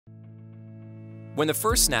When the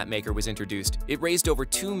first Snapmaker was introduced, it raised over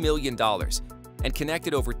 $2 million and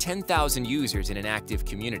connected over 10,000 users in an active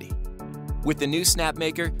community. With the new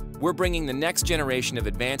Snapmaker, we're bringing the next generation of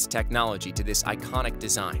advanced technology to this iconic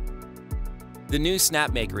design. The new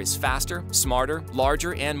Snapmaker is faster, smarter,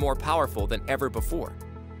 larger, and more powerful than ever before.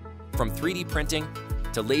 From 3D printing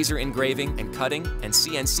to laser engraving and cutting and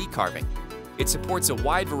CNC carving, it supports a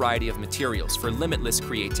wide variety of materials for limitless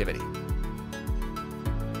creativity.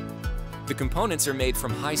 The components are made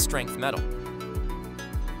from high-strength metal.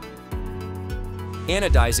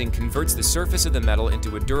 Anodizing converts the surface of the metal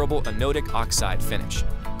into a durable anodic oxide finish.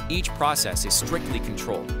 Each process is strictly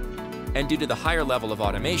controlled, and due to the higher level of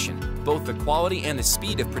automation, both the quality and the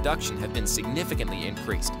speed of production have been significantly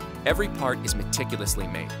increased. Every part is meticulously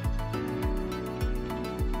made.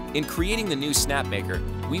 In creating the new Snapmaker,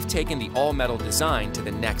 we've taken the all-metal design to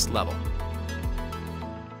the next level.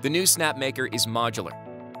 The new Snapmaker is modular,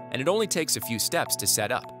 and it only takes a few steps to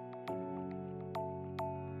set up.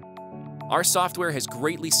 Our software has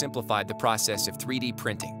greatly simplified the process of 3D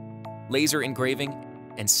printing, laser engraving,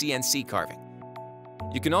 and CNC carving.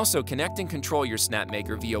 You can also connect and control your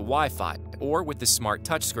Snapmaker via Wi-Fi or with the smart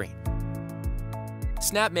touchscreen.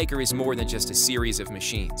 Snapmaker is more than just a series of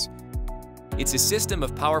machines. It's a system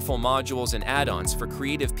of powerful modules and add-ons for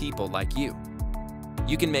creative people like you.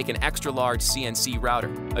 You can make an extra-large CNC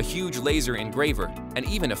router, a huge laser engraver, and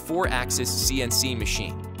even a 4-axis CNC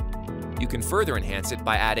machine. You can further enhance it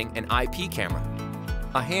by adding an IP camera,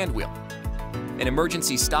 a hand wheel, an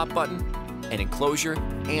emergency stop button, an enclosure,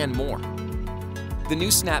 and more. The new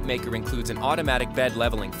Snapmaker includes an automatic bed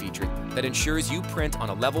leveling feature that ensures you print on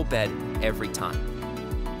a level bed every time.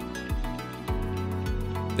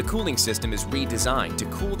 The cooling system is redesigned to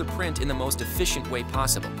cool the print in the most efficient way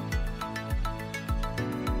possible.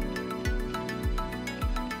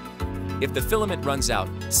 If the filament runs out,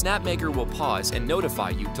 Snapmaker will pause and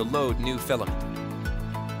notify you to load new filament.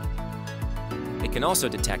 It can also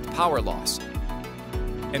detect power loss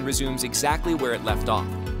and resumes exactly where it left off,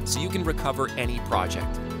 so you can recover any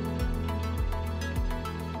project.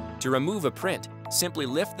 To remove a print, simply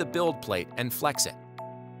lift the build plate and flex it.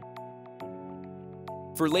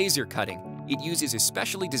 For laser cutting, it uses a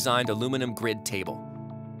specially designed aluminum grid table.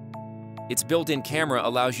 Its built-in camera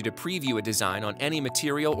allows you to preview a design on any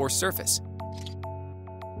material or surface.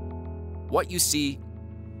 What you see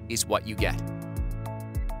is what you get.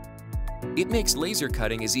 It makes laser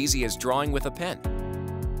cutting as easy as drawing with a pen.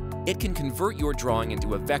 It can convert your drawing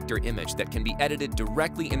into a vector image that can be edited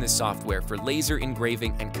directly in the software for laser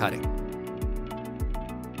engraving and cutting.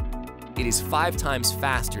 It is 5 times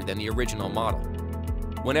faster than the original model.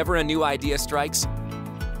 Whenever a new idea strikes,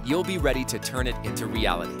 you'll be ready to turn it into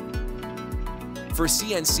reality. For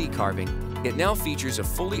CNC carving, it now features a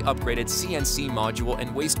fully upgraded CNC module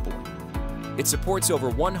and wasteboard. It supports over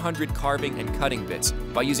 100 carving and cutting bits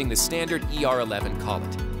by using the standard ER11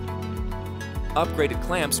 collet. Upgraded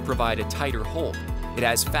clamps provide a tighter hold. It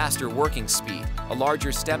has faster working speed, a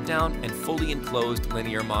larger step down, and fully enclosed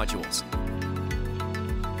linear modules.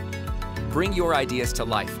 Bring your ideas to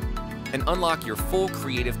life and unlock your full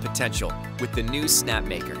creative potential with the new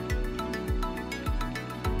Snapmaker.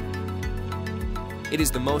 It is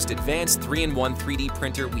the most advanced 3-in-1 3D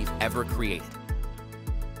printer we've ever created.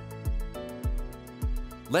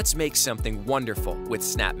 Let's make something wonderful with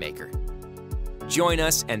Snapmaker. Join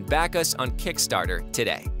us and back us on Kickstarter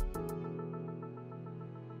today.